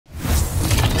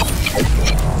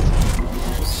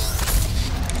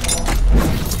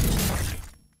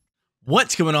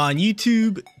What's going on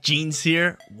YouTube? Jeans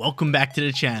here. Welcome back to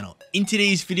the channel. In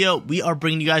today's video, we are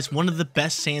bringing you guys one of the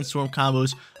best Sandstorm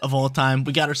combos of all time.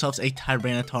 We got ourselves a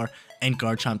Tyranitar and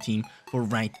Garchomp team for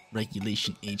ranked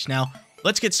regulation H. Now,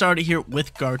 let's get started here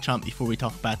with Garchomp before we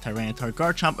talk about Tyranitar.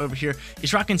 Garchomp over here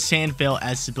is rocking Sand Veil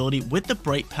as its ability with the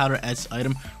Bright Powder as its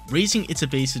item, raising its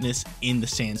evasiveness in the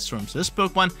Sandstorm. So this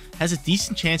Pokemon has a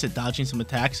decent chance at dodging some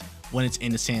attacks when it's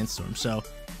in the Sandstorm. So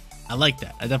I like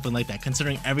that. I definitely like that,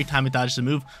 considering every time it dodges a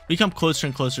move, we come closer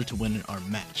and closer to winning our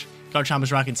match. Garchomp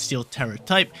is rocking Steel Terror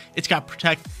type. It's got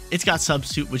Protect, it's got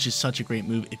Substitute, which is such a great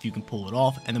move if you can pull it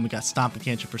off, and then we got Stomping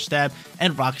Tantrum for stab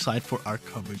and Rock Slide for our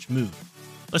coverage move.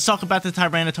 Let's talk about the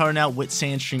Tyranitar now with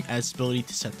Sandstream as its ability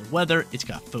to set the weather. It's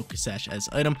got Focus Sash as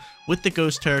item with the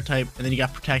Ghost Terror type, and then you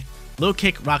got Protect, Low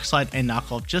Kick, Rock Slide, and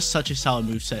Knockoff. Just such a solid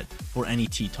moveset for any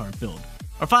T-Tar build.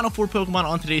 Our final four Pokemon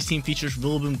on today's team features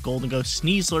Rillaboom, Goldengo,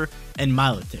 Sneasler, and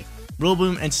Milotic.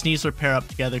 Rillaboom and Sneasler pair up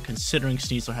together, considering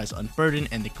Sneasler has Unburden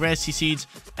and the Grassy Seeds,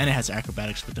 and it has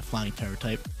Acrobatics with the Flying Terror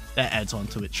type. That adds on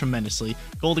to it tremendously.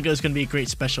 Goldengo is going to be a great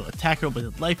special attacker with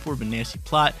a Life Orb and Nasty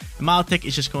Plot, and Milotic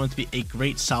is just going to be a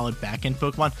great solid back-end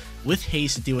Pokemon with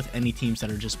haste to deal with any teams that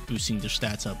are just boosting their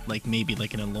stats up, like maybe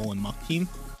like an Alolan Muck team.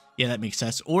 Yeah, that makes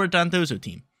sense. Or a Dondozo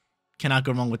team. Cannot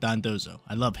go wrong with Dondozo.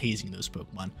 I love hazing those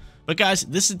Pokemon. But guys,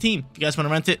 this is the team. If you guys want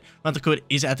to rent it, rental code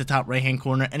is at the top right hand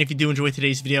corner. And if you do enjoy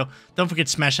today's video, don't forget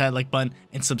to smash that like button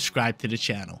and subscribe to the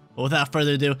channel. But without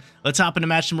further ado, let's hop into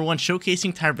match number 1,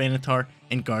 showcasing Tyranitar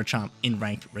and Garchomp in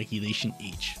ranked regulation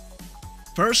H.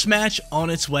 First match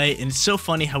on its way, and it's so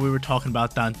funny how we were talking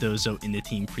about Dondozo in the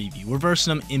team preview. We're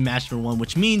versing them in match number 1,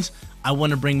 which means I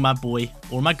want to bring my boy,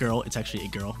 or my girl, it's actually a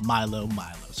girl, Milo.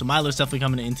 So Milo's definitely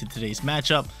coming into today's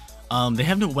matchup. They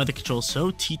have no weather control,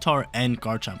 so T-Tar and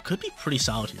Garchomp could be pretty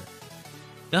solid here.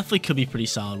 Definitely could be pretty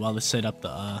solid while they set up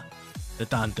the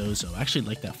Dondozo. I actually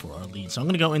like that for our lead. So I'm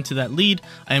going to go into that lead.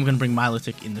 I am going to bring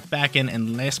Milotic in the back end.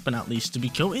 And last but not least, do we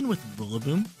go in with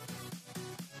Rillaboom?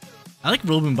 I like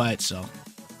Rillaboom by itself.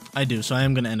 I do, so I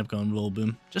am going to end up going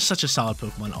Rillaboom. Just such a solid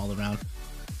Pokemon all around.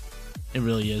 It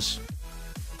really is.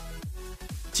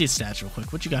 Let's see its stats real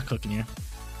quick. What you got cooking here?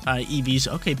 Alright, EVs.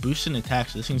 Okay, boosting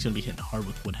attacks. So this thing's going to be hitting hard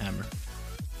with Wood Hammer.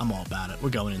 I'm all about it.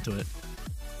 We're going into it.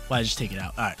 Why just take it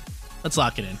out? Alright, let's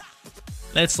lock it in.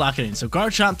 Let's lock it in. So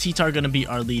Garchomp, T-Tar going to be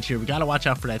our lead here. We got to watch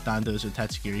out for that Dondozo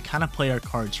Tatsugiri. Kind of play our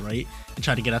cards right and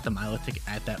try to get out the Milotic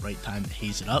at that right time to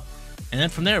haze it up. And then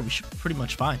from there, we should be pretty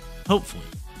much fine. Hopefully.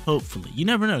 Hopefully. You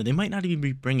never know. They might not even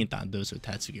be bringing Dondozo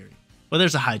Tatsugiri. Well,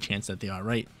 there's a high chance that they are,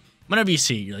 right? Whenever you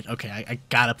see it, you're like, okay, I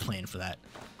got to plan for that.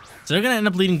 So they're going to end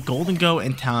up leading Goldengo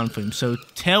and Talonflame. So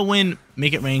Tailwind,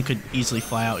 Make It Rain could easily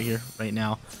fly out here right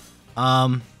now.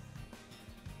 I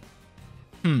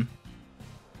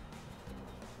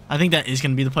think that is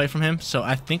going to be the play from him. So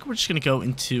I think we're just going to go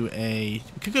into a...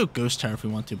 We could go Ghost Terror if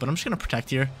we want to, but I'm just going to Protect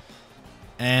here.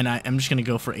 And I'm just going to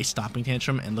go for a Stomping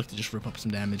Tantrum and look to just rip up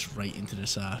some damage right into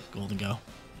this Goldengo.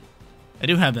 I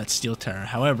do have that Steel Terror.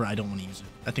 However, I don't want to use it.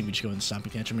 I think we just go into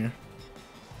Stomping Tantrum here.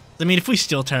 I mean, if we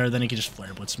Steel Terror, then it could just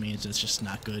Flare Blitz me. It's just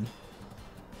not good.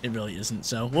 It really isn't.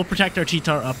 So we'll protect our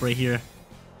T-Tar up right here.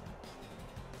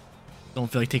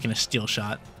 Don't feel like taking a Steel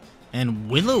Shot. And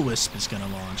Will-O-Wisp is going to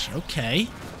launch. Okay.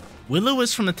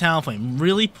 Will-O-Wisp from the Talonflame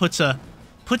really puts a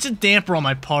damper on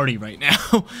my party right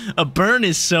now. A burn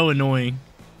is so annoying.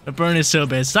 A burn is so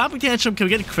bad. Stomping Tantrum, can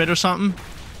we get a crit or something?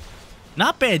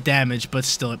 Not bad damage, but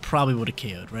still, it probably would have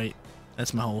KO'd, right?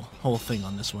 That's my whole thing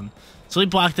on this one. So we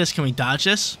block this. Can we dodge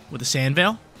this with a Sand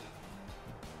Veil?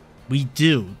 We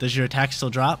do. Does your attack still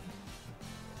drop?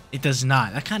 It does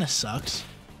not. That kind of sucks,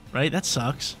 right? That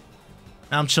sucks.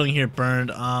 Now I'm chilling here,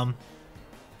 burned. I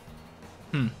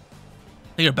think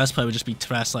our best play would just be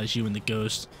Terrasilize you and the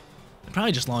Ghost. And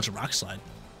probably just launch a Rock Slide.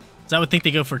 So I would think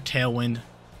they go for Tailwind.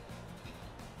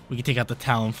 We can take out the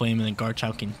Talonflame, and then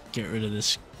Garchomp can get rid of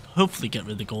this. Hopefully get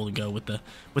rid of the Goldengo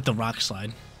with the Rock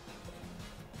Slide.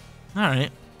 All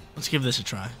right. Let's give this a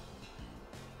try.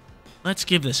 Let's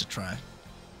give this a try.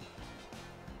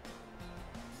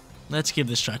 Let's give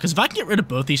this a try. Because if I can get rid of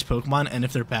both these Pokemon, and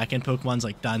if they're back-end Pokemons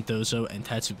like Dondozo and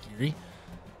Tatsugiri,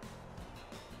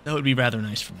 that would be rather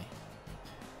nice for me.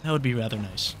 That would be rather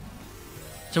nice.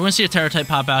 So we're going to see a Terror type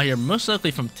pop out here, most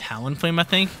likely from Talonflame, I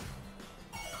think.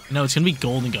 No, it's going to be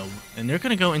Goldengo, and they're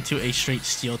going to go into a straight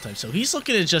Steel type. So he's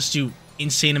looking to just do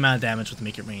insane amount of damage with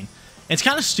Make It Rain. It's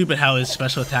kind of stupid how his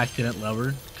special attack didn't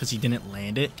lower, because he didn't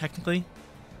land it, technically.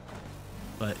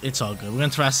 But it's all good. We're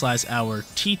going to Terrasilize our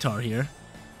T-Tar here.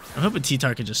 I'm hoping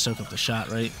T-Tar could just soak up the shot,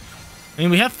 right? I mean,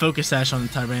 we have Focus Sash on the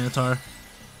Tyranitar,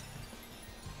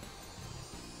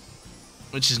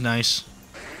 which is nice.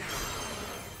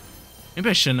 Maybe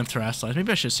I shouldn't have Terrastalized.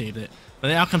 Maybe I should have saved it. But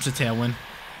then out comes the Tailwind.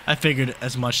 I figured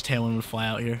as much Tailwind would fly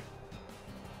out here.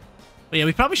 But yeah,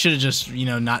 we probably should have just, you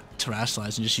know, not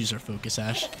Terrastalized and just use our Focus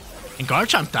Sash. And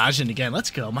Garchomp dodging again.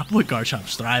 Let's go. My boy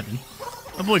Garchomp's thriving.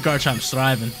 My boy Garchomp's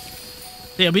thriving.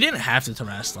 Yeah, we didn't have to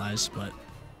Terrastalize, but,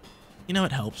 you know,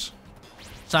 it helps.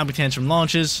 Sonic Tantrum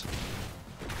launches.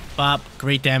 Bop.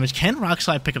 Great damage. Can Rock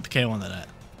Slide pick up the KO on that?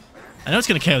 I know it's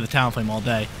going to KO the Talonflame all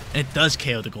day, and it does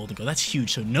KO the Golden Go. That's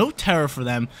huge. So no Terror for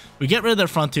them. We get rid of their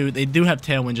front two. They do have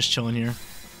Tailwind just chilling here.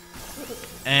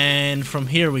 And from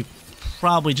here, we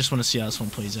probably just want to see how this one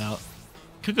plays out.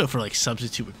 Could go for, like,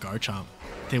 Substitute with Garchomp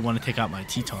if they want to take out my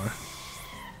T-Tar.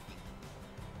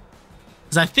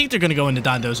 Because I think they're going to go into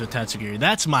Dondozo Tatsugiri.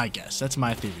 That's my guess. That's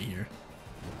my theory here.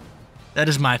 That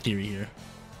is my theory here.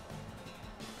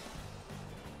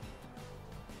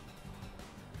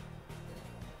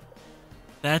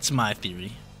 That's my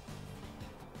theory.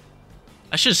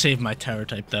 I should have saved my Terra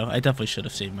type, though. I definitely should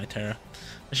have saved my Terra.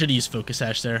 I should have used Focus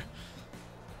Sash there.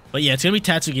 But yeah, it's going to be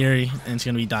Tatsugiri, and it's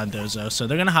going to be Dondozo. So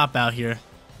they're going to hop out here.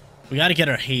 We got to get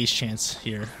our Haze chance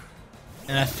here.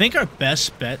 And I think our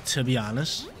best bet, to be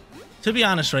honest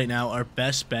right now, our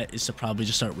best bet is to probably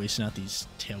just start wasting out these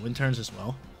Tailwind turns as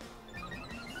well.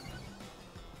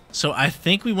 So I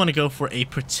think we want to go for a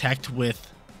Protect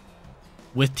with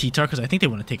T-Tar, because I think they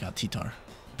want to take out T-Tar.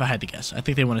 If I had to guess, I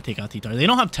think they want to take out T-Tar. They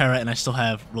don't have Terra, and I still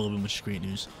have Rillaboom, which is great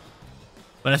news.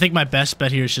 But I think my best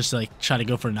bet here is just to, like, try to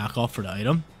go for a knockoff for the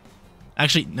item.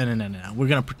 Actually, no. We're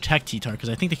going to protect T-Tar, because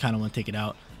I think they kind of want to take it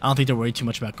out. I don't think they're worried too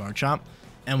much about Garchomp.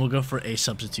 And we'll go for a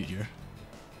substitute here.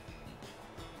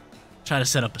 Try to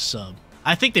set up a sub.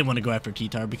 I think they want to go after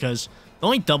T-Tar, because the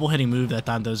only double-hitting move that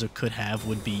Dondozo could have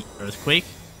would be Earthquake.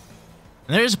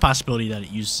 And there is a possibility that it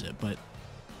uses it, but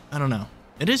I don't know.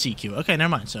 It is EQ. Okay, never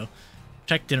mind. So,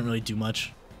 Check didn't really do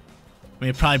much. I mean,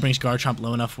 it probably brings Garchomp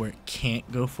low enough where it can't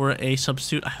go for a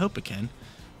substitute. I hope it can.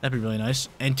 That'd be really nice.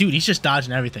 And, dude, he's just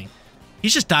dodging everything.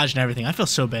 He's just dodging everything. I feel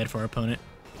so bad for our opponent.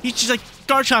 He's just like,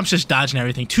 Garchomp's just dodging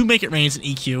everything. 2 Make It Rains and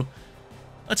EQ.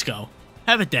 Let's go.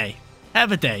 Have a day.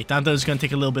 Have a day. Dondo's going to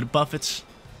take a little bit of buffets.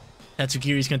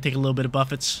 Tatsugiri's going to take a little bit of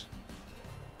buffets.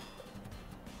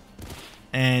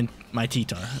 And my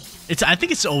T-Tar. I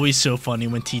think it's always so funny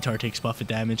when T-Tar takes buffet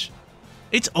damage.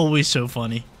 It's always so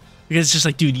funny. Because it's just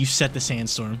like, dude, you set the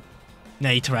Sandstorm.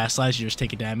 Now you Terrastalize, you just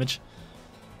take a damage.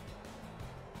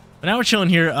 But now we're chilling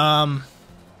here.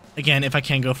 Again, if I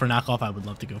can go for a knockoff, I would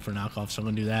love to go for a knockoff. So I'm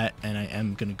going to do that. And I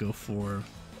am going to go for...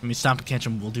 I mean, Stomping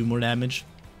Tantrum will do more damage.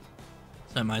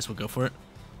 So I might as well go for it.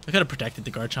 I could have protected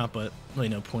the Garchomp, but really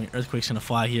no point. Earthquake's going to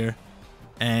fly here.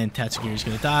 And Tatsugiri's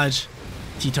going to dodge.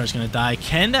 T-Tar's going to die.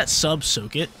 Can that sub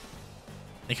soak it?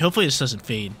 Like, hopefully this doesn't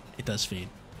fade. It does fade.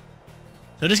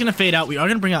 So it is going to fade out. We are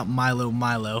going to bring out Milo.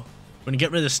 We're going to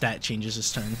get rid of the stat changes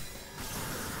this turn. And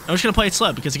we're just going to play it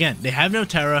slow because, again, they have no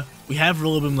Terra. We have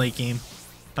Rillaboom late game.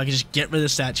 If I can just get rid of the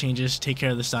stat changes, take care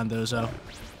of this Dondozo,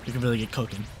 we can really get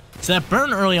cooking. So that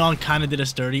burn early on kind of did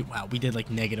us dirty. Wow, we did like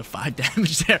 -5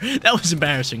 damage there. That was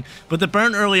embarrassing. But the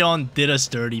burn early on did us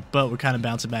dirty, but we're kind of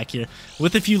bouncing back here.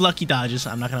 With a few lucky dodges,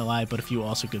 I'm not going to lie, but a few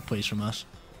also good plays from us.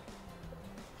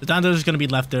 The Dondozo is going to be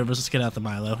leftovers. Let's get out the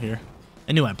Milo here.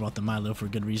 I knew I brought the Milo for a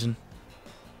good reason.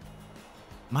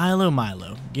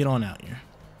 Milo, get on out here.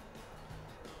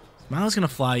 Milo's going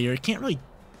to fly here. It can't really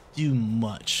do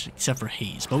much except for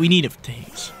Haze, but we need it to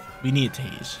Haze. We need it to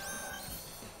Haze.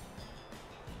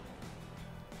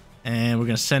 And we're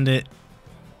going to send it.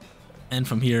 And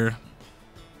from here,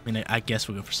 I mean, I guess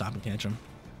we'll go for Stomping Tantrum.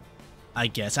 I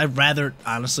guess. I'd rather,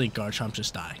 honestly, Garchomp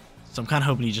just die. So I'm kind of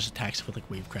hoping he just attacks it with, like,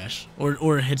 Wave Crash.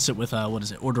 Or hits it with, what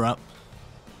is it, Order Up.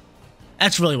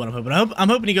 That's really what I'm hoping. I'm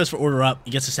hoping he goes for Order Up,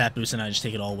 he gets a Stat Boost, and I just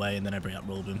take it all away, and then I bring out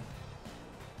Rillaboom.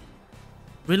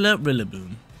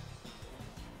 Rillaboom.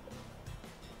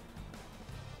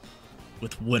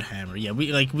 With Wood Hammer. Yeah,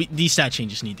 these stat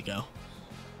changes need to go.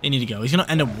 They need to go. He's going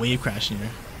to end up Wave Crashing here.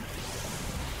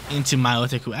 Into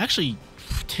Milotic, who actually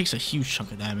takes a huge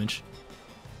chunk of damage.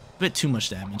 A bit too much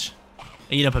damage.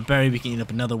 I eat up a berry, we can eat up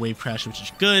another Wave Crash, which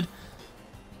is good.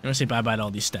 I'm going to say bye-bye to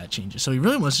all these stat changes. So he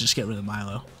really wants to just get rid of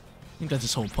Milo. I think that's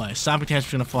his whole play. Stomping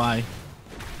Tantrum's going to fly.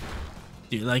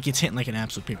 Dude, like, it's hitting like an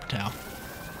absolute paper towel.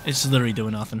 It's literally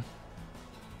doing nothing.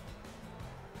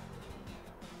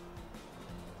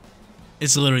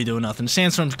 It's literally doing nothing.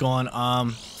 Sandstorm's gone.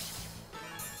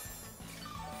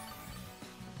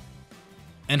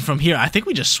 And from here, I think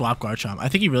we just swap Garchomp. I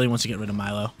think he really wants to get rid of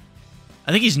Milo.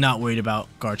 I think he's not worried about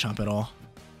Garchomp at all.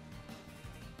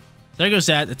 There goes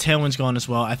that. The Tailwind's gone as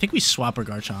well. I think we swap our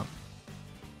Garchomp.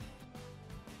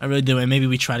 I really do. And maybe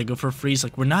we try to go for a freeze.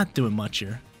 Like, we're not doing much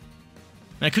here.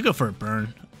 And I could go for a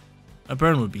burn. A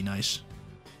burn would be nice.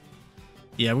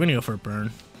 Yeah, we're going to go for a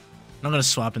burn. I'm going to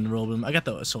swap in the Rillaboom. I got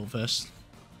the Assault Vest.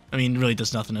 I mean, it really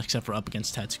does nothing except for up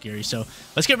against Tatsugiri. So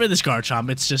let's get rid of this Garchomp.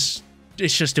 It's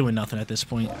just doing nothing at this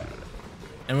point.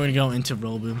 And we're going to go into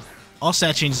Rillaboom. All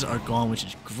stat changes are gone, which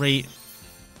is great.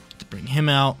 To bring him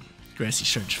out. Grassy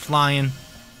Surge flying.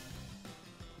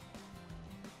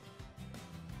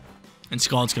 And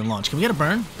Scarlet's going to launch. Can we get a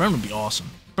burn? Burn would be awesome.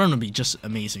 Burn would be just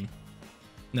amazing.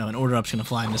 No, an Order Up's going to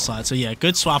fly in this slot. So yeah,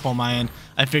 good swap on my end.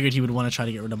 I figured he would want to try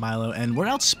to get rid of Milo. And we're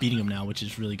outspeeding him now, which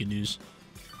is really good news.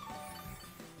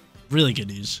 Really good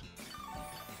news.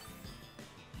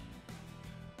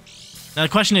 Now the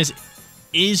question is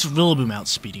Rillaboom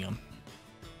outspeeding him?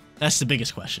 That's the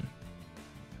biggest question.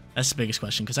 That's the biggest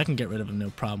question, because I can get rid of him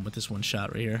no problem with this one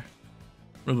shot right here.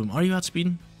 Rillaboom, are you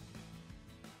outspeeding?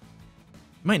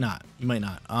 You might not. You might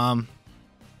not.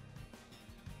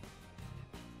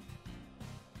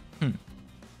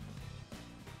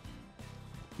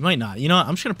 You might not. You know what?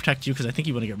 I'm just going to protect you because I think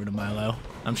you want to get rid of Milo.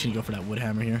 I'm just going to go for that Wood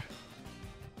Hammer here.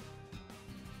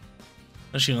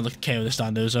 I'm just going to look at KO this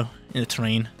Dondozo in the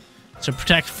terrain. So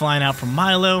protect flying out from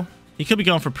Milo. He could be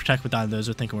going for protect with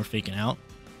Dondozo thinking we're faking out.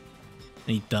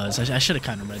 And he does. I should have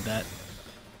kind of read that.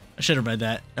 I should have read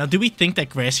that. Now, do we think that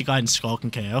Grassy Glide and Skull can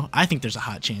KO? I think there's a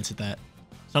hot chance at that.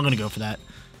 So I'm going to go for that.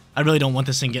 I really don't want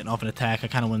this thing getting off an attack. I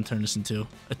kind of want to turn this into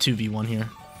a 2v1 here.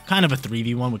 Kind of a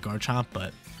 3v1 with Garchomp,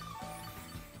 but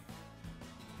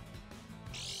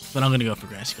I'm going to go for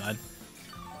Grassy Glide.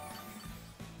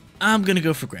 I'm going to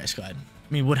go for Grassy Glide.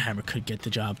 I mean, Wood Hammer could get the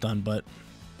job done, but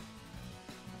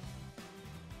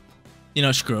you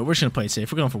know, screw it. We're just going to play it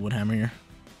safe. We're going for Wood Hammer here.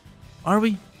 Are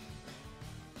we?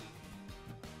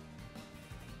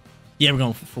 Yeah, we're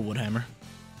going for Wood Hammer.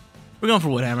 We're going for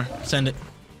Wood Hammer. Send it.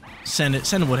 Send it.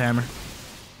 Send a Wood Hammer.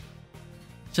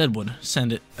 Said Wood.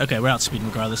 Send it. Okay, we're outspeeding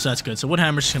regardless, so that's good. So Wood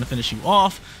Hammer's just going to finish you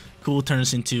off. Cool, turn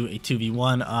this into a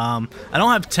 2v1. I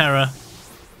don't have Terra,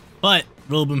 but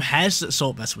Rillaboom has the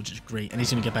Assault Vest, which is great, and he's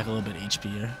going to get back a little bit of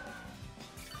HP here.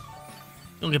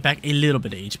 He'll get back a little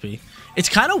bit of HP. It's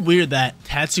kind of weird that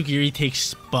Tatsugiri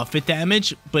takes Buffet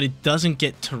damage, but it doesn't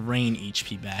get Terrain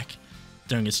HP back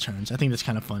during its turns. I think that's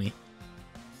kind of funny.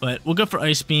 But we'll go for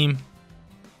Ice Beam.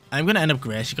 I'm going to end up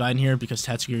Grassy Gliding here because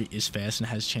Tatsugiri is fast and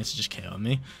has a chance to just KO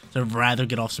me. So I'd rather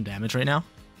get off some damage right now.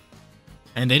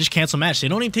 And they just cancel match. They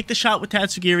don't even take the shot with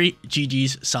Tatsugiri.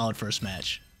 GG's, solid first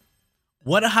match.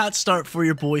 What a hot start for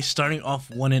your boy, starting off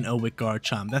 1-0 with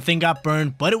Garchomp. That thing got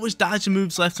burned, but it was dodging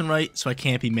moves left and right, so I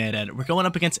can't be mad at it. We're going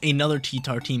up against another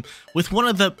T-Tar team with one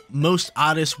of the most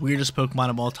oddest, weirdest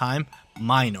Pokemon of all time,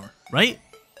 Minor, right?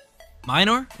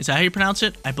 Minor? Is that how you pronounce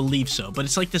it? I believe so, but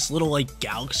it's like this little like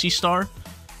galaxy star.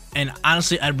 And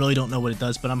honestly, I really don't know what it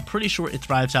does, but I'm pretty sure it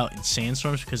thrives out in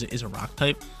sandstorms because it is a rock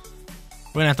type.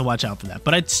 We're going to have to watch out for that.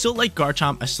 But I'd still like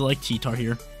Garchomp. I still like T-Tar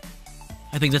here.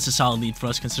 I think that's a solid lead for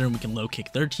us, considering we can low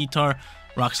kick their T-Tar.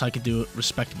 Rock Slide could do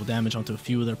respectable damage onto a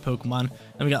few of their Pokemon.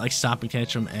 Then we got like Stomping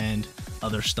Tantrum and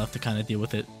other stuff to kind of deal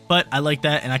with it. But I like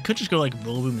that. And I could just go like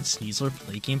Rillaboom and Sneasler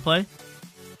for late game play.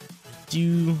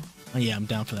 Oh yeah, I'm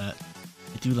down for that.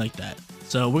 I do like that.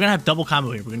 So we're going to have double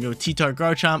combo here. We're going to go with T-Tar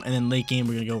Garchomp, and then late game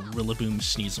we're going to go Rillaboom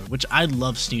Sneasler, which I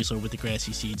love Sneasler with the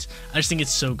Grassy Seeds. I just think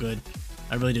it's so good.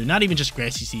 I really do. Not even just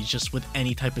Grassy Seeds, just with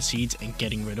any type of seeds and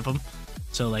getting rid of them.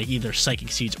 So like either Psychic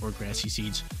Seeds or Grassy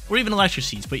Seeds, or even Electric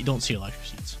Seeds, but you don't see Electric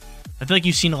Seeds. I feel like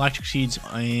you've seen Electric Seeds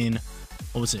in,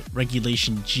 what was it,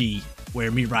 Regulation G, where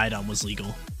Miraidon was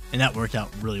legal, and that worked out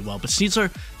really well. But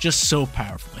Sneasler, just so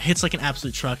powerful. It hits like an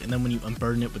absolute truck, and then when you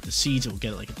unburden it with the seeds, it will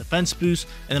get like a defense boost,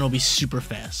 and then it'll be super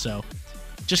fast. So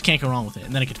just can't go wrong with it.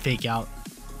 And then it could fake out,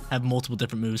 have multiple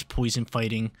different moves, poison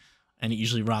fighting, and it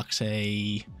usually rocks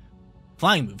a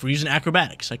flying move. We're using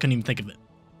Acrobatics. I couldn't even think of it.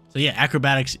 So yeah,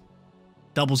 Acrobatics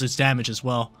doubles its damage as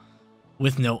well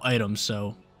with no items.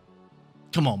 So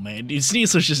come on, man. Dude,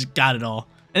 Sneasler's just got it all.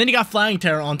 And then you got Flying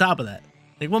Terror on top of that.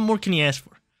 Like, what more can you ask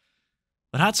for?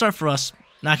 But hot start for us,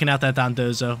 knocking out that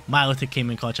Dondozo. Milotic came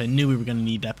in clutch. I knew we were going to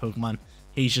need that Pokemon.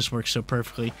 Haze just works so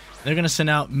perfectly. They're going to send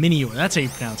out Minior. That's how you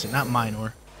pronounce it, not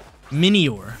Minor.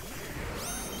 Minior.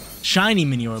 Shiny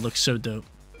Minior looks so dope.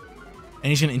 And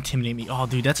he's going to intimidate me. Oh,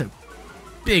 dude, that's a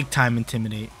big time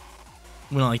intimidate.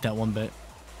 We don't like that one bit.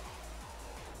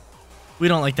 We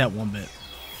don't like that one bit.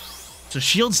 So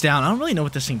shields down. I don't really know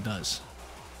what this thing does.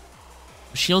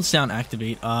 Shields down,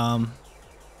 activate. I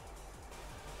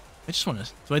just want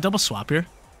to... Do I double swap here?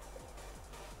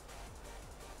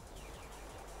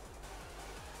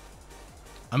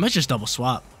 I might just double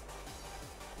swap.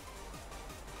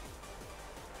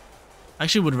 I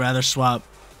actually would rather swap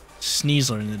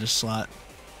Sneasler into this slot.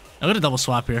 I'm going to double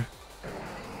swap here.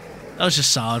 That was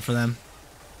just solid for them.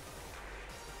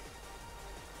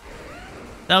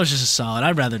 That was just a solid.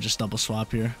 I'd rather just double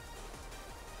swap here.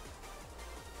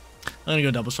 I'm gonna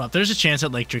go double swap. There's a chance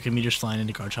that like Dracometer's flying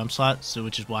into Garchomp slot, so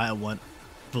which is why I want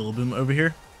Rillaboom over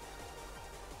here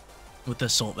with the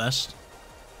Assault Vest.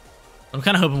 I'm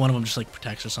kind of hoping one of them just like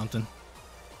protects or something.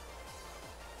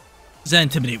 That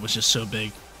Intimidate was just so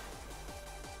big.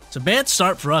 It's a bad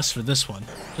start for us for this one.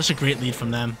 Just a great lead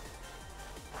from them.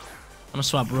 I'm gonna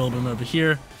swap Rillaboom over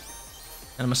here, and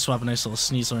I'm gonna swap a nice little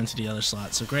Sneasler into the other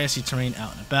slot. So grassy terrain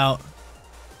out and about.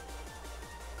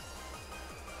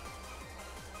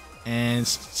 And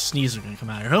Sneasler gonna come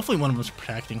out here. Hopefully one of them's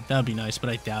protecting. That would be nice, but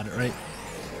I doubt it, right?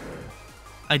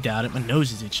 I doubt it. My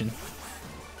nose is itching.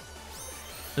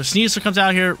 So Sneasler comes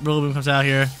out here, Rillaboom comes out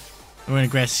here, and we're gonna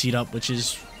Grassy Seed up, which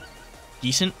is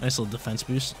decent. Nice little defense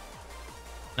boost.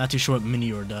 Not too sure what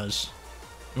Minior does.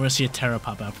 We're gonna see a Terra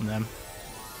pop out from them.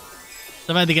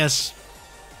 So if I had to guess,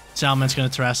 Salaman's gonna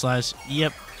Terrasilize.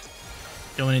 Yep.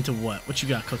 Going into what? What you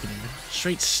got cooking in here?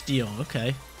 Straight Steel. Okay.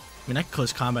 I mean, I can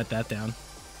close combat that down.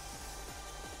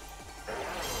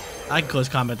 I can close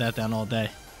combat that down all day.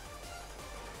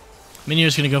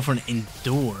 Minior's gonna go for an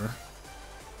Endure.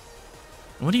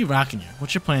 What are you rocking here?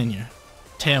 What's your plan here?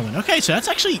 Tailwind. Okay, so that's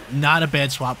actually not a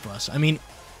bad swap for us. I mean,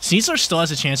 Sneasler still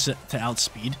has a chance to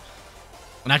outspeed.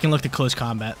 And I can look to close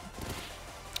combat.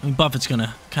 I mean, Buffett's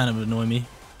gonna kind of annoy me.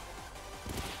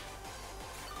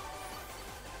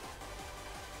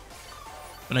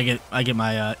 But I get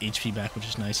my HP back, which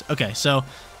is nice. Okay, so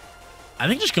I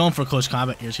think just going for close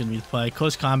combat here is gonna be the play.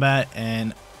 Close combat,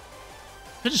 and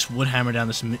I could just Wood Hammer down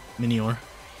this Minior.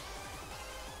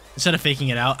 Instead of faking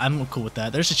it out, I'm cool with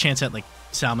that. There's a chance that like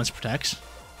Salamence protects,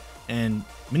 and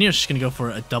Minior's just gonna go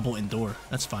for a double Endure.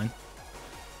 That's fine.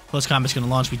 Close combat's gonna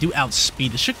launch. We do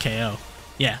outspeed. This should KO.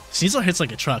 Yeah, Sneasler hits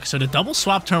like a truck. So the double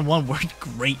swap turn 1 worked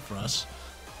great for us.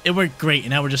 It worked great,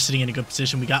 and now we're just sitting in a good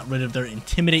position. We got rid of their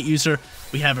Intimidate user.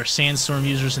 We have our Sandstorm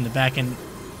users in the back end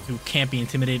who can't be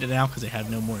intimidated now because they have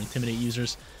no more Intimidate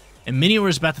users. And Minior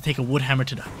is about to take a Wood Hammer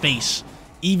to the face.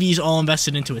 Eevee's all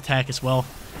invested into attack as well.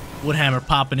 Wood Hammer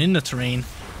popping in the terrain.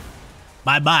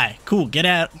 Bye-bye. Cool, get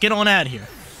on out of here.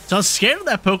 So I was scared of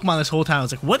that Pokemon this whole time. I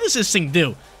was like, what does this thing do?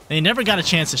 And they never got a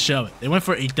chance to show it. They went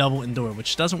for a double Endure,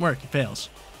 which doesn't work. It fails.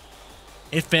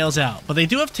 It fails out. But they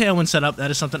do have Tailwind set up.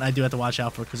 That is something I do have to watch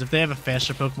out for, because if they have a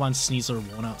faster Pokemon, Sneasler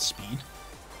won't outspeed.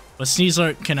 But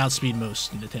Sneasler can outspeed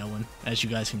most in the Tailwind, as you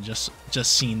guys can just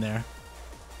seen there.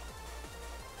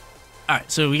 Alright,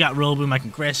 so we got Rillaboom. I can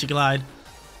Grassy Glide.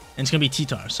 And it's going to be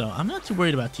T-Tar, so I'm not too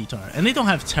worried about T-Tar. And they don't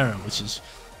have Terra, which is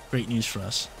great news for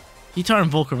us. T-Tar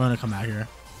and Volcarona come out here.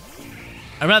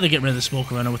 I'd rather get rid of this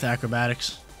Volcarona with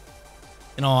Acrobatics,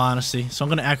 in all honesty. So I'm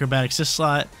going to Acrobatics this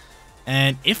slot.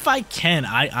 And if I can,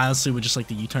 I honestly would just like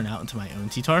to U-turn out into my own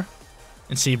T-Tar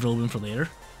and save Rillaboom for later.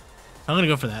 I'm going to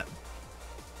go for that.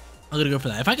 I'm going to go for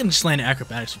that. If I can just land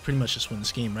Acrobatics, we pretty much just win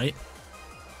this game, right?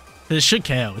 Because it should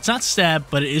KO. It's not stab,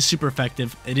 but it is super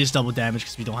effective. It is double damage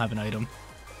because we don't have an item.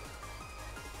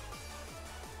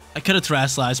 I could have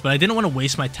Terrasilize, but I didn't want to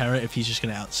waste my Terra if he's just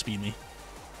going to outspeed me.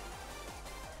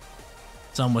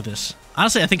 So I'm with this.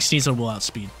 Honestly, I think Sneasler will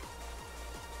outspeed.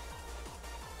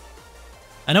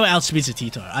 I know it outspeeds a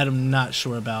T-Tar. I'm not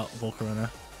sure about Volcarona.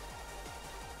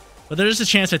 But there is a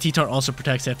chance that T-Tar also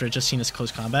protects after just seeing us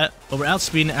close combat. But we're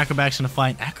outspeeding Acrobatics in a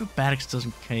fight. Acrobatics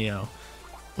doesn't KO,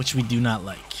 which we do not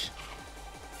like.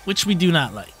 Which we do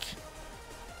not like.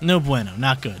 No bueno.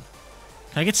 Not good.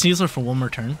 Can I get Sneasler for one more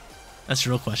turn? That's the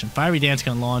real question. Fiery Dance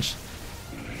going to launch.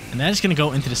 And that is going to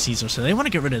go into the Sneasler. So they want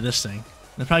to get rid of this thing.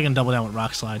 They're probably going to double down with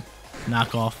Rock Slide.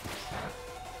 Knock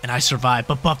off. And I survive.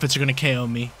 But Buffets are going to KO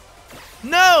me.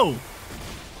 No!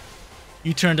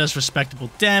 U-turn does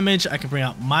respectable damage. I can bring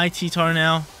out my T-Tar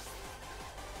now.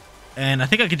 And I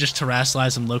think I could just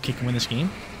Terrasilize and low kick and win this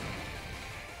game.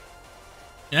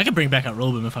 And I can bring back out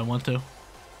Rillaboom if I want to.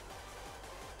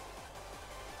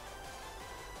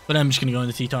 But I'm just going to go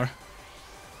into T-Tar.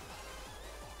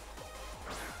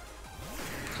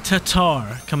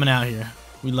 Tatar coming out here.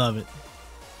 We love it.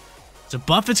 So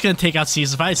Buffett's going to take out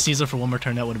Sneasler. If I had Sneasler for one more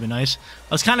turn, that would have been nice.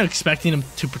 I was kind of expecting him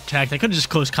to protect. I could have just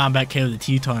close combat KO the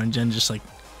T-Tar and then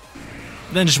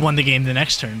just won the game the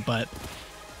next turn, but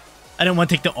I didn't want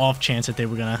to take the off chance that they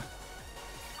were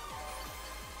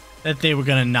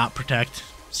gonna not protect.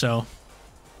 So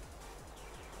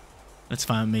that's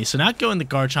fine with me. So now go in the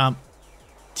Garchomp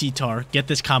T-Tar, get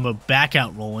this combo back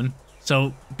out rolling.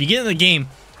 So beginning of the game,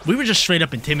 we were just straight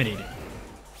up intimidated.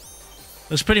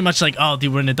 It was pretty much like, oh,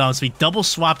 dude, we're in the dogs. We double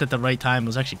swapped at the right time. It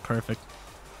was actually perfect.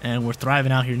 And we're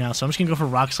thriving out here now. So I'm just going to go for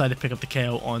Rock Slide to pick up the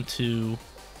KO onto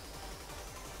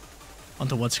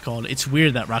what's it called. It's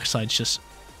weird that Rock Slide's just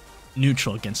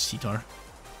neutral against T-Tar.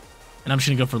 And I'm just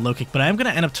going to go for low kick. But I am going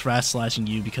to end up terrestrializing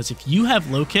you because if you have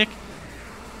low kick,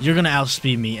 you're going to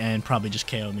outspeed me and probably just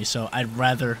KO me. So I'd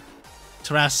rather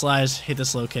terrestrialize, hit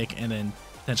this low kick, and then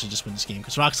potentially just win this game.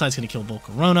 Because Rock Slide's going to kill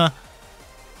Volcarona.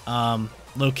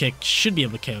 Low kick should be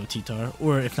able to KO T-Tar,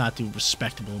 or if not, do a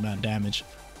respectable amount of damage.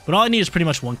 But all I need is pretty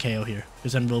much one KO here,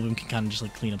 because then Rillaboom can kind of just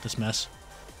like clean up this mess.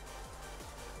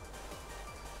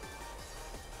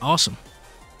 Awesome.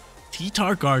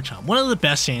 T-Tar Garchomp, one of the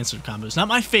best Sandstorm combos. Not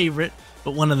my favorite,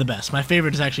 but one of the best. My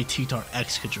favorite is actually T-Tar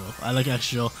Excadrill. I like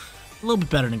Excadrill a little bit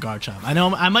better than Garchomp. I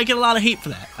know I might get a lot of hate for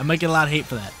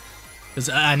that. Because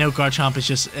I know Garchomp is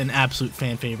just an absolute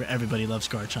fan favorite. Everybody loves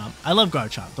Garchomp. I love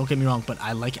Garchomp, don't get me wrong, but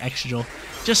I like Excadrill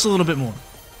just a little bit more.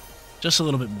 Just a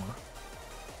little bit more.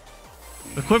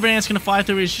 But Quiverant's going to fly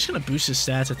through. He's just going to boost his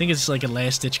stats. I think it's like a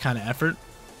last-ditch kind of effort.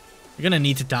 You're going to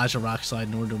need to dodge a Rock Slide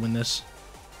in order to win this.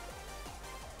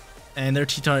 And their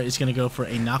T-Tar is going to go for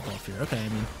a knockoff here. Okay, I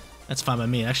mean, that's fine by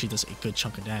me. It actually does a good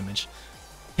chunk of damage.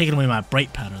 Taking away my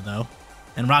Bright Powder, though.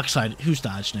 And Rock Slide, who's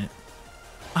dodging it?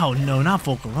 Oh, no, not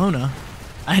Volcarona.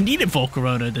 I needed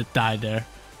Volcarona that died there.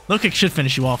 Low kick should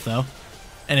finish you off, though.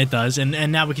 And it does. And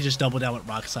now we can just double down with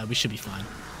Rock Slide. We should be fine.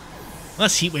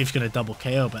 Unless Heat Wave's going to double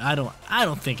KO, but I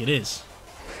don't think it is.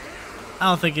 I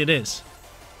don't think it is.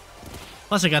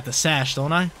 Unless I got the Sash,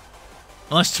 don't I?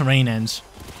 Unless Terrain ends.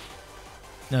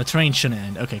 No, Terrain shouldn't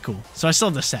end. Okay, cool. So I still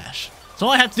have the Sash. So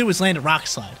all I have to do is land a Rock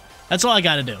Slide. That's all I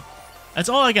got to do. That's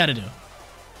all I got to do.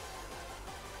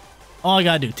 All I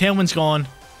got to do. Tailwind's gone.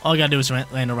 All I got to do is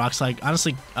land a Rock Slide.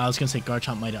 Honestly, I was going to say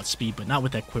Garchomp might outspeed, but not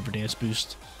with that Quiver Dance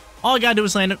boost. All I got to do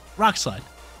is land a Rock Slide.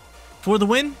 For the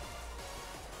win,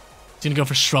 he's going to go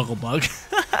for Struggle Bug.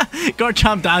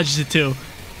 Garchomp dodges it too.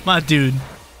 My dude.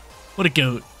 What a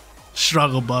goat.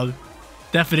 Struggle Bug.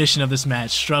 Definition of this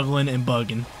match. Struggling and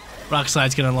bugging. Rock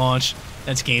Slide's going to launch.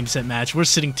 That's game, set, match. We're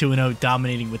sitting 2-0,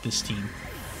 dominating with this team.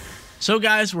 So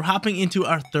guys, we're hopping into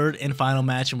our third and final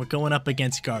match, and we're going up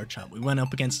against Garchomp. We went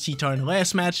up against T-Tar in the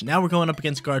last match. Now we're going up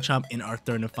against Garchomp in our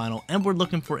third and final, and we're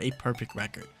looking for a perfect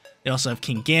record. They also have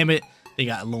King Gambit. They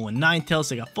got Alolan Ninetales.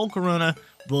 They got Volcarona,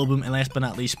 Rillaboom, and last but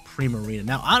not least, Primarina.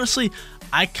 Now, honestly,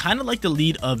 I kind of like the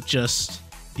lead of just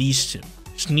these two.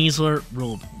 Sneasler,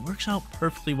 Rillaboom. Works out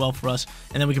perfectly well for us.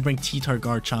 And then we can bring T-Tar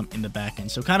Garchomp in the back end.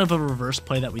 So kind of a reverse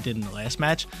play that we did in the last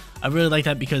match. I really like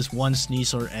that because one,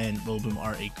 Sneasler and Rillaboom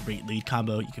are a great lead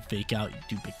combo. You can fake out, you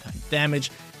can do big time damage.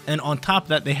 And on top of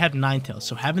that, they have Ninetales.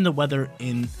 So having the weather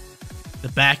in the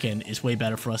back end is way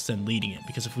better for us than leading it.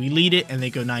 Because if we lead it and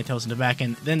they go Ninetales in the back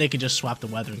end, then they can just swap the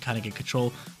weather and kind of get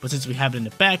control. But since we have it in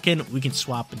the back end, we can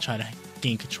swap and try to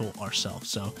gain control ourselves.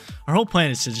 So our whole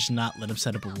plan is to just not let them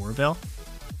set up a War Veil.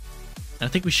 And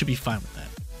I think we should be fine with that.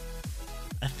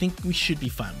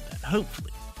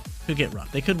 Hopefully. Could get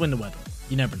rough. They could win the weather.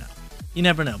 You never know. You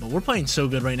never know. But we're playing so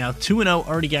good right now. 2-0.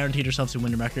 Already guaranteed ourselves a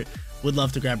winning record. Would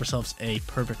love to grab ourselves a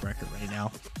perfect record right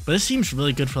now. But this seems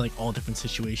really good for like all different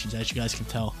situations, as you guys can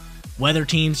tell. Weather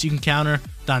teams you can counter.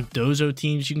 Dondozo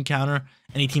teams you can counter.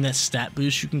 Any team that stat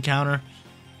boosts you can counter.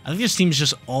 I think this team is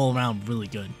just all around really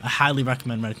good. I highly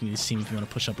recommend renting these teams if you want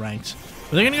to push up ranks.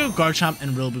 But they're going to go Garchomp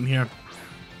and Rillaboom here.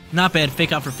 Not bad.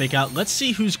 Fake out for fake out. Let's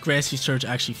see whose Grassy Surge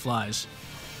actually flies.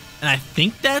 And I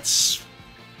think that's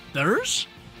theirs?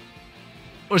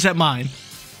 Or is that mine?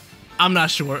 I'm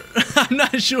not sure. I'm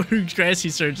not sure whose Grassy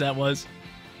Surge that was.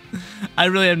 I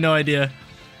really have no idea.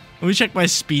 Let me check my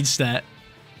speed stat.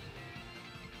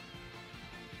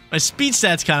 My speed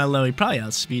stat's kind of low. He probably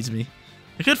outspeeds me.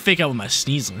 I could fake out with my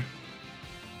Sneasler.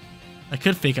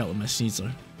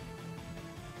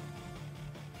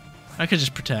 I could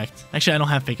just protect. Actually, I don't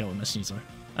have fake out with my Sneasler.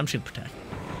 I'm just going to protect.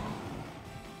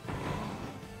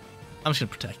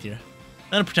 Here.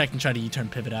 I'm going to protect and try to U-turn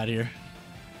pivot out of here.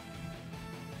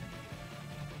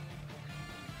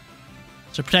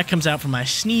 So protect comes out for my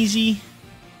Sneezy.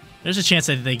 There's a chance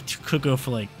that they could go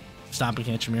for like Stomping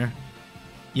Tantrum here.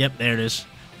 Yep, there it is.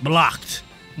 Blocked.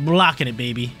 Blocking it,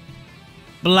 baby.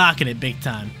 Blocking it big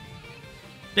time.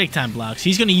 Big time blocks.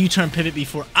 He's going to U-turn pivot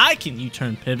before I can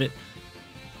U-turn pivot.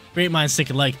 Great minds think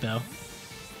alike, though.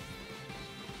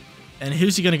 And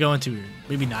who's he going to go into here?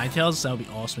 Maybe Ninetales? That would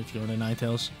be awesome if you go into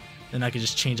Ninetales. Then I could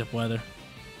just change up weather.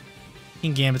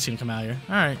 King Gambit's going to come out here.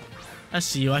 Alright. I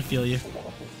see you. I feel you.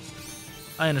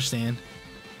 I understand.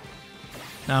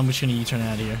 Now I'm just going to U-turn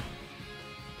out of here.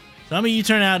 So I'm going to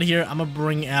U-turn out of here. I'm going to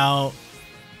bring out...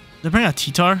 Did I bring out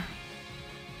T-Tar?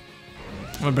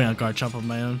 I'm going to bring out Garchomp of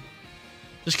my own.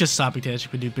 Just because Stomping Tantrum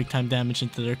could do big time damage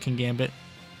into their King Gambit.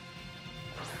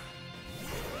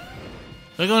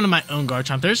 If I go into my own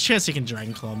Garchomp, there's a chance they can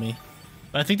Dragon Claw me.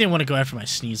 But I think they want to go after my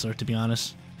Sneasler, to be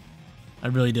honest. I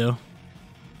really do.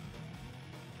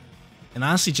 And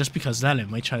honestly, just because of that, I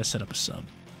might try to set up a sub.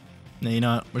 Now, you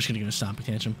know what? We're just going to go to Stomping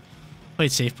Tantrum. Play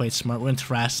it safe, play it smart. We're going to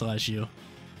Terrasilize you.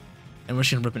 And we're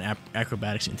just going to rip an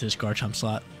Acrobatics into this Garchomp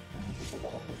slot.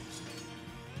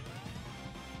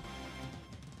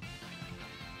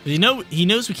 But he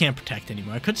knows we can't protect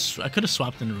anymore. I could have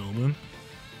swapped into Rillaboom.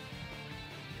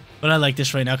 But I like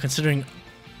this right now, considering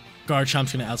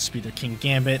Garchomp's going to outspeed their King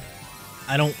Gambit.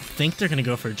 I don't think they're going to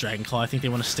go for a Dragon Claw. I think they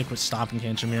want to stick with Stomping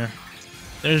Tantrum here.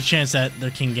 There's a chance that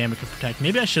their King Gambit could protect.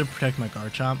 Maybe I should have protected my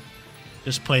Garchomp.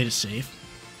 Just played it safe.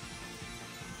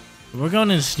 But we're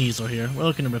going into Sneasler here. We're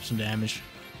looking to rip some damage.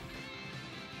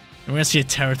 And we're going to see a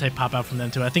Terra type pop out from them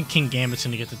too. I think King Gambit's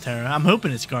going to get the Terra. I'm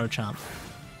hoping it's Garchomp.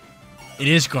 It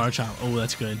is Garchomp. Oh,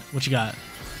 that's good. What you got?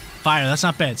 Fire. That's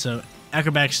not bad. So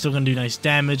Acrobatic's still going to do nice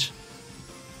damage.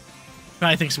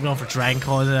 Probably thinks I'm going for Dragon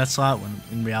Claw into that slot, when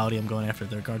in reality I'm going after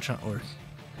their Garchomp or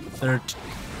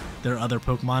their other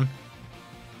Pokemon.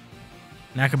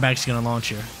 And Acrobatic's going to launch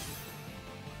here.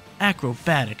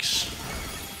 Acrobatics.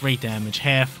 Great damage.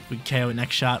 Half. We KO it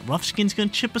next shot. Rough Skin's going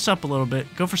to chip us up a little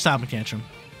bit. Go for Stomping Tantrum.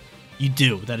 You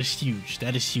do. That is huge.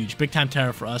 That is huge. Big time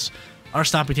terror for us. Our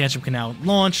Stomping Tantrum can now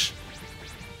launch.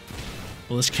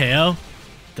 Will this KO?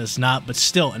 Does not, but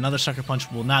still, another Sucker Punch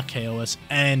will not KO us.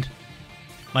 And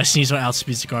my Sneasler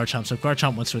outspeeds the Garchomp. So if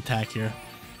Garchomp wants to attack here,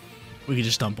 we can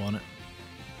just dump on it.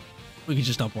 We can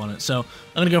just dump on it. So I'm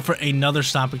going to go for another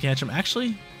Stomping Tantrum.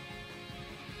 Actually,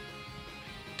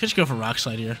 could just go for Rock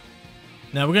Slide here.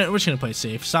 No, we're just going to play it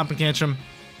safe. Stomping Tantrum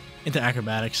into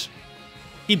Acrobatics.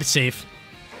 Keep it safe.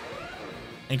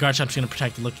 And Garchomp's going to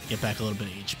protect the look to get back a little bit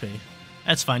of HP.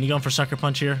 That's fine. You going for Sucker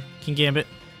Punch here, King Gambit?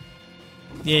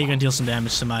 Yeah, you're going to deal some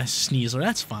damage to my Sneasler.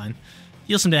 That's fine.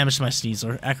 Deal some damage to my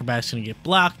Sneasler. Acrobatic's going to get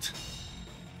blocked.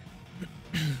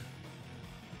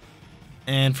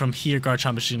 And from here,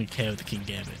 Garchomp is going to KO the King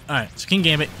Gambit. Alright, so King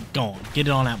Gambit, gone. Get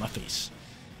it on out my face.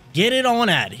 Get it on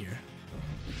out of here.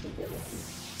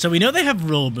 So we know they have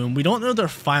Rillaboom. We don't know their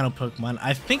final Pokemon.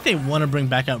 I think they want to bring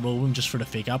back out Rillaboom just for the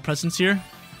fake out presence here.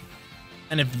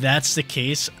 And if that's the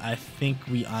case, I think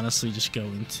we honestly just go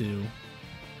into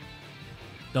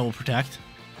Double Protect.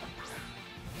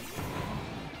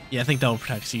 Yeah, I think Double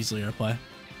Protect's easily our play.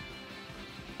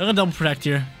 They're going to Double Protect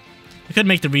here. I could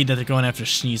make the read that they're going after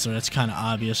Sneasler. That's kind of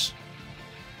obvious.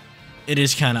 It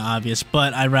is kind of obvious,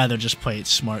 but I'd rather just play it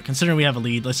smart. Considering we have a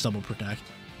lead, let's Double Protect.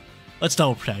 Let's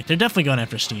Double Protect. They're definitely going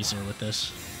after Sneasler with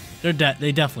this. They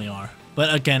definitely are.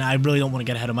 But again, I really don't want to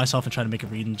get ahead of myself and try to make a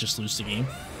read and just lose the game.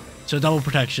 So Double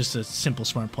Protect's just a simple,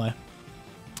 smart play.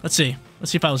 Let's see.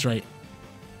 Let's see if I was right.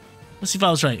 Let's see if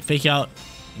I was right. Fake out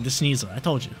into Sneasler. I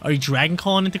told you. Are you Dragon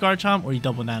Calling into Garchomp, or are you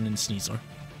doubling down into Sneasler?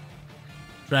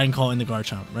 Dragon Call into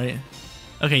Garchomp, right?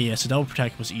 Okay, yeah, so Double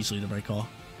Protect was easily the right call.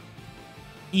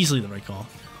 Easily the right call.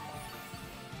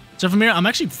 So from here, I'm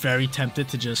actually very tempted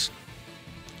to just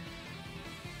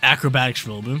Acrobatics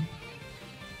Rillaboom.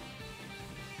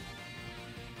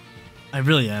 I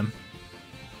really am.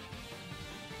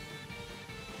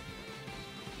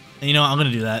 And you know what? I'm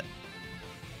going to do that.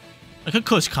 I could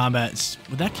Close Combat.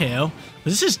 Would that KO? But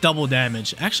this is double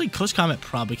damage. Actually, Close Combat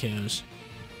probably KOs.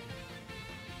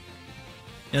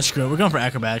 Yeah, screw it. We're going for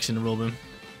Acrobatics into Rillaboom.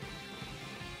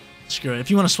 Screw it.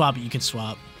 If you want to swap it, you can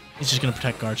swap. It's just going to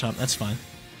protect Garchomp. That's fine.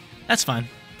 That's fine.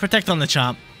 Protect on the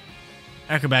Chomp.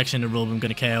 Acrobatics into Rillaboom.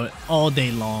 Going to KO it all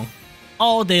day long.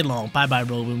 All day long. Bye-bye,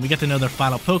 Rillaboom. We get to know their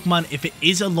final Pokemon. If it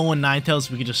is a Alolan Ninetales,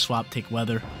 we can just swap, take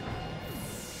Weather.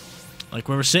 Like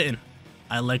where we're sitting.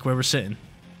 I like where we're sitting.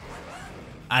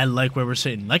 I like where we're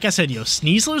sitting. Like I said, yo,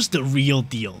 Sneasler's the real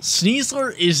deal.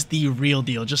 Sneasler is the real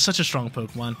deal. Just such a strong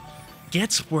Pokemon.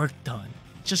 Gets work done.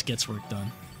 Just gets work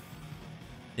done.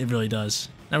 It really does.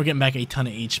 Now we're getting back a ton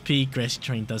of HP. Grassy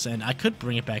Terrain does end. I could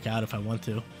bring it back out if I want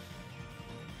to.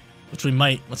 Which we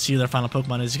might. Let's see who their final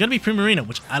Pokemon is. It's going to be Primarina,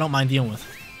 which I don't mind dealing with.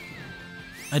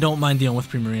 I don't mind dealing with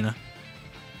Primarina.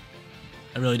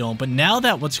 I really don't. But now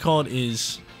that what's called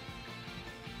is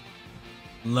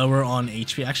lower on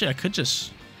HP. Actually, I could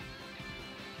just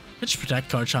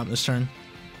protect Garchomp this turn.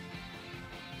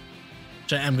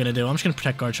 Which I am going to do. I'm just going to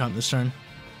protect Garchomp this turn.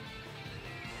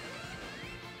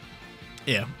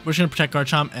 Yeah, we're just going to protect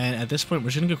Garchomp, and at this point, we're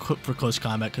just going to go for Close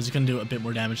Combat, because it's going to do a bit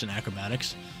more damage than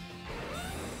Acrobatics.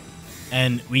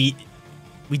 And we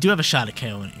do have a shot at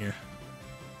KO in it here.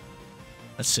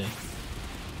 Let's see.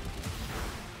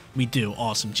 We do.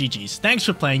 Awesome. GG's. Thanks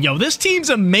for playing. Yo, this team's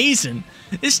amazing.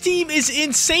 This team is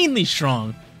insanely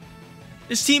strong.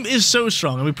 This team is so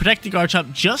strong. And we protected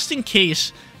Garchomp just in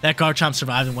case that Garchomp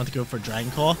survived and went to go for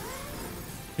Dragon Claw.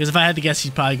 Because if I had to guess,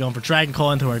 he's probably going for Dragon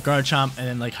Claw into our Garchomp and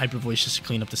then like Hyper Voice just to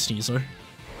clean up the Sneasler.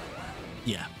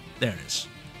 Yeah, there it is.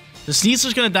 The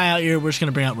Sneasler's going to die out here. We're just going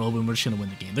to bring out Rillaboom. We're just going to win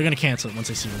the game. They're going to cancel it once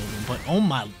they see Rillaboom. But oh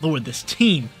my lord, this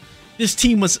team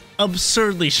was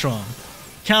absurdly strong.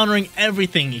 Countering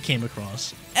everything it came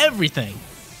across. Everything.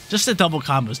 Just the double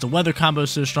combos. The weather combo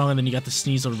is so strong, and then you got the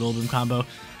Sneasler Rillaboom combo.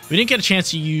 We didn't get a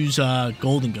chance to use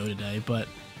Golden Go today, but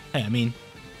hey, I mean,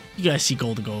 you guys see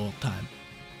Golden Go all the time.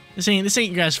 This ain't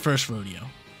your guys' first rodeo.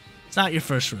 It's not your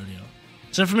first rodeo.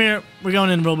 So from here, we're going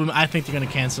in Rillaboom. I think they're going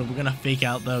to cancel. We're going to fake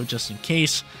out, though, just in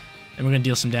case. And we're going to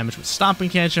deal some damage with Stomping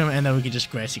Tantrum, and then we can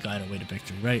just Grassy Glide our way to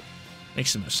victory, right?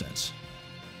 Makes the most sense.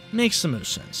 Makes the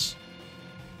most sense.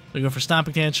 We'll go for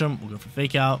Stomping Tantrum. We'll go for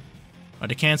Fake Out. Are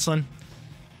they canceling?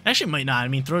 Actually, might not. I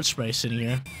mean, Throat Spray sitting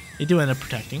here. They do end up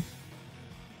protecting.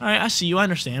 Alright, I see you. I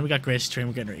understand. We got Grassy Train.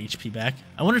 We're getting our HP back.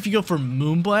 I wonder if you go for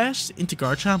Moonblast into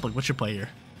Garchomp. Like, what's your play here?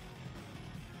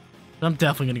 I'm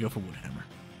definitely going to go for Wood Hammer.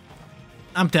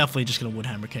 I'm definitely just going to Wood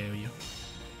Hammer KO you.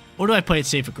 Or do I play it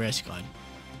safe with Grassy Glide?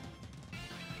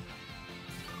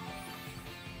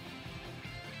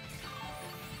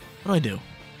 What do?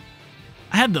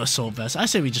 I have the Assault Vest. I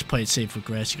say we just play it safe with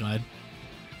Grassy Glide.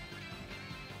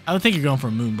 I would think you're going for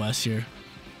a Moonblast here.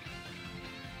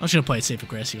 I'm just going to play it safe with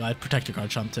Grassy Glide. Protect your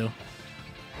Garchomp too.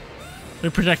 We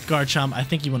protect Garchomp. I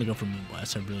think you want to go for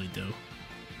Moonblast. I really do.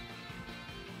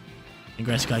 And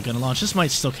Grassy Glide going to launch. This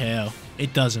might still KO.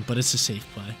 It doesn't, but it's a safe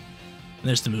play. And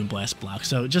there's the Moonblast block.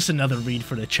 So just another read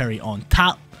for the cherry on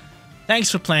top.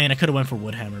 Thanks for playing. I could have went for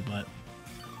Wood Hammer, but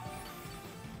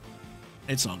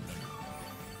it's all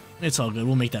good. It's all good.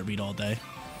 We'll make that read all day.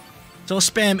 So we'll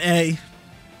spam A.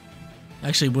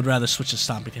 Actually, would rather switch to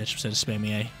Stomping Tantrum instead of spamming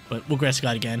A. But we'll Grassy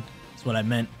Glide again. That's what I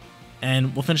meant.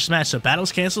 And we'll finish the match. So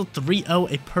battle's canceled.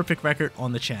 3-0. A perfect record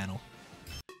on the channel.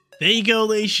 There you go,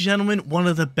 ladies and gentlemen. One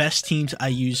of the best teams I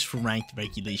use for ranked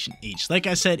Regulation H. Like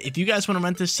I said, if you guys want to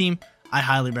rent this team, I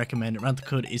highly recommend it. Rental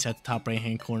code is at the top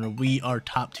right-hand corner. We are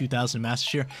top 2,000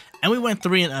 Masters here. And we went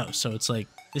 3-0. So it's like,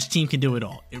 this team can do it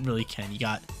all. It really can. You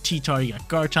got T-Tar, you got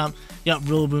Garchomp, you got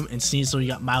Rillaboom and Sneasler, you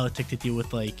got Milotic to deal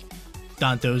with, like,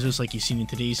 Dontozos, like you've seen in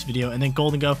today's video, and then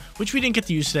Golden Go, which we didn't get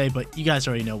to use today, but you guys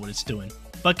already know what it's doing.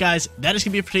 But guys, that is going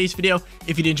to be it for today's video.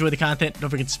 If you did enjoy the content, don't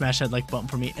forget to smash that like button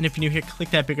for me. And if you're new here, click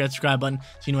that big red subscribe button so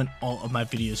you know when all of my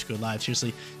videos go live.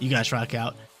 Seriously, you guys rock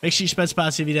out. Make sure you spend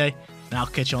spots every day, and I'll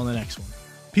catch you on the next one.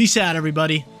 Peace out,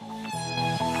 everybody.